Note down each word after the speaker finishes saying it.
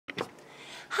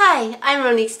Hi, I'm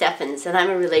Ronique Steffens and I'm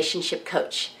a relationship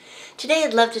coach. Today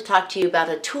I'd love to talk to you about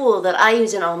a tool that I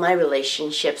use in all my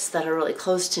relationships that are really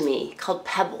close to me called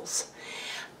pebbles.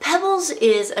 Pebbles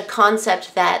is a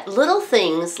concept that little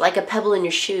things like a pebble in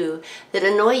your shoe that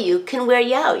annoy you can wear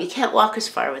you out. You can't walk as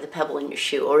far with a pebble in your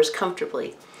shoe or as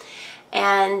comfortably.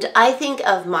 And I think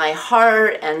of my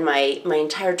heart and my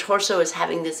entire torso as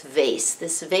having this vase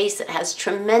that has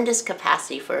tremendous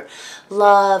capacity for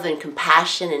love and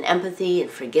compassion and empathy and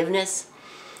forgiveness,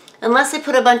 unless I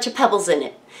put a bunch of pebbles in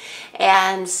it.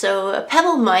 And so a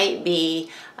pebble might be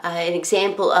an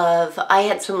example of, I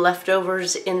had some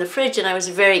leftovers in the fridge and I was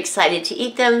very excited to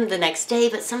eat them the next day,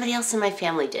 but somebody else in my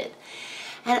family did.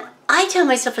 And I tell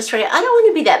myself a story, I don't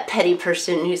want to be that petty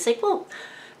person who's like, well,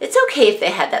 it's okay if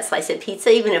they had that slice of pizza,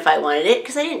 even if I wanted it,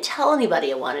 because I didn't tell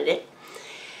anybody I wanted it.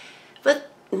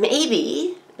 But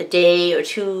maybe a day or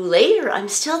two later, I'm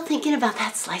still thinking about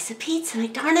that slice of pizza.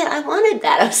 Like, darn it, I wanted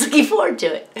that. I was looking forward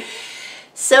to it.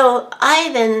 So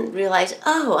I then realized,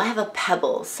 oh, I have a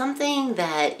pebble, something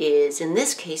that is, in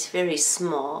this case, very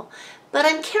small, but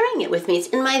I'm carrying it with me. It's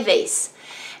in my vase.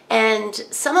 And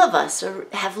some of us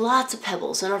have lots of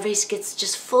pebbles, and our vase gets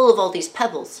just full of all these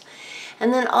pebbles.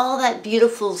 And then all that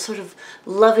beautiful sort of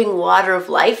loving water of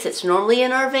life that's normally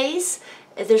in our vase,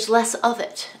 there's less of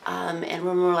it. And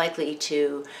we're more likely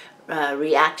to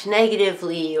react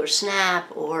negatively or snap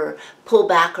or pull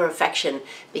back our affection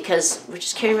because we're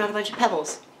just carrying around a bunch of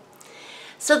pebbles.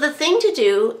 So the thing to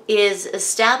do is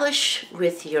establish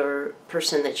with your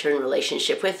person that you're in a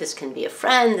relationship with, this can be a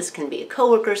friend, this can be a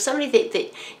coworker, somebody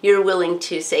that you're willing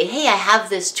to say, hey, I have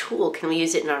this tool, can we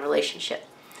use it in our relationship?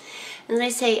 And then I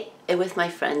say, with my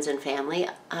friends and family, hey,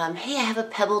 I have a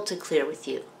pebble to clear with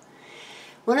you.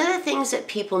 One of the things that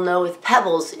people know with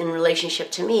pebbles in relationship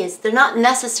to me is they're not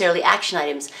necessarily action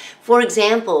items. For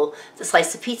example, the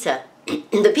slice of pizza.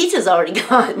 The pizza's already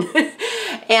gone.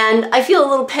 And I feel a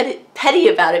little petty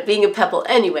about it being a pebble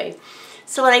anyway.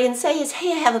 So what I can say is,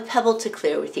 hey, I have a pebble to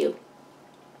clear with you.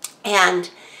 And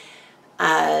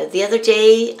the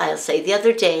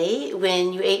other day,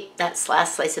 when you ate that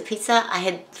last slice of pizza, I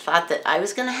had thought that I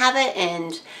was going to have it,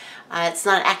 and it's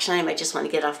not an action item, I just want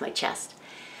to get it off my chest.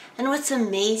 And what's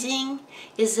amazing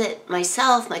is that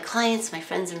myself, my clients, my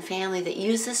friends and family that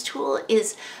use this tool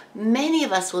is many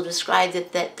of us will describe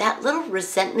that little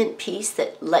resentment piece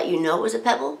that let you know it was a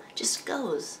pebble just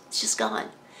goes. It's just gone.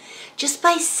 Just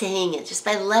by saying it, just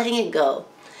by letting it go.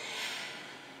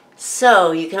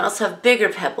 So you can also have bigger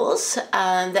pebbles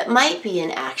that might be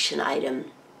an action item.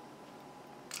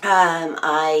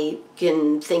 I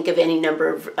can think of any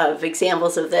number of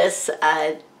examples of this,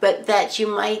 but that you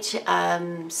might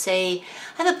say,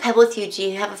 I have a pebble with you, do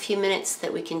you have a few minutes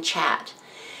that we can chat?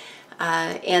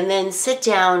 And then sit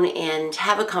down and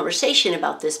have a conversation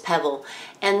about this pebble.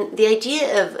 And the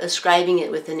idea of ascribing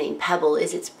it with the name pebble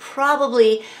is it's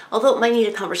probably, although it might need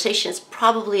a conversation, it's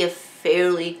probably a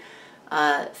fairly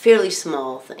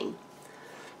small thing.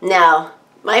 Now,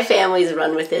 my family's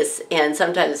run with this, and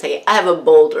sometimes say, I have a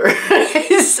boulder.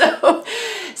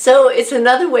 So it's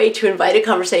another way to invite a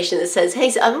conversation that says,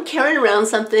 hey, so I'm carrying around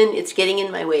something, it's getting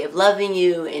in my way of loving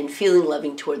you and feeling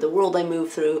loving toward the world I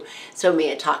move through, so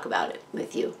may I talk about it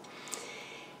with you.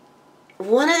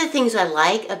 One of the things I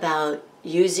like about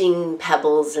using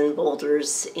pebbles and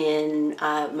boulders in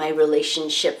my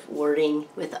relationship wording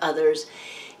with others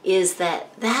is that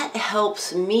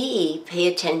helps me pay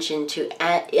attention to,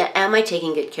 am I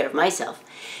taking good care of myself?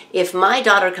 If my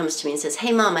daughter comes to me and says,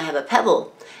 hey mom, I have a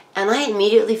pebble, and I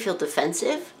immediately feel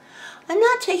defensive, I'm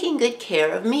not taking good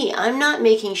care of me. I'm not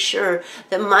making sure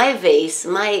that my vase,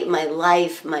 my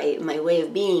life, my way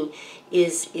of being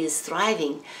is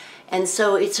thriving. And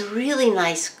so it's a really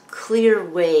nice, clear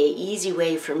way, easy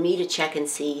way for me to check and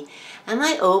see, am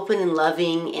I open and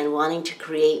loving and wanting to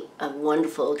create a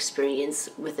wonderful experience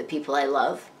with the people I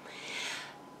love?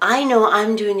 I know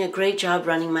I'm doing a great job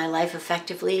running my life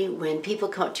effectively when people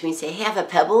come up to me and say, hey, I have a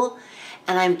pebble,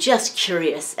 and I'm just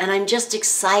curious, and I'm just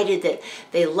excited that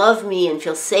they love me and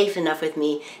feel safe enough with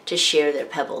me to share their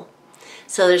pebble.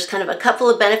 So there's kind of a couple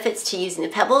of benefits to using the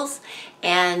pebbles,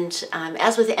 and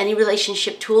as with any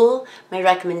relationship tool, my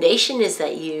recommendation is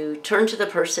that you turn to the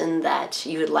person that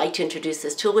you would like to introduce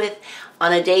this tool with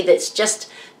on a day that's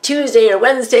just Tuesday or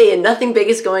Wednesday and nothing big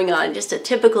is going on, just a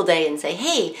typical day, and say,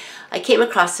 hey, I came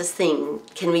across this thing,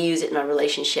 can we use it in our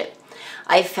relationship?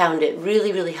 I found it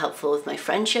really, really helpful with my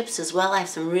friendships as well. I have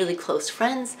some really close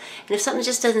friends, and if something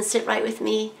just doesn't sit right with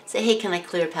me, say, hey, can I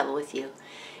clear a pebble with you?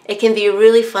 It can be a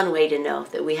really fun way to know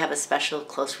that we have a special,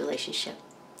 close relationship.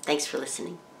 Thanks for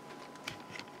listening.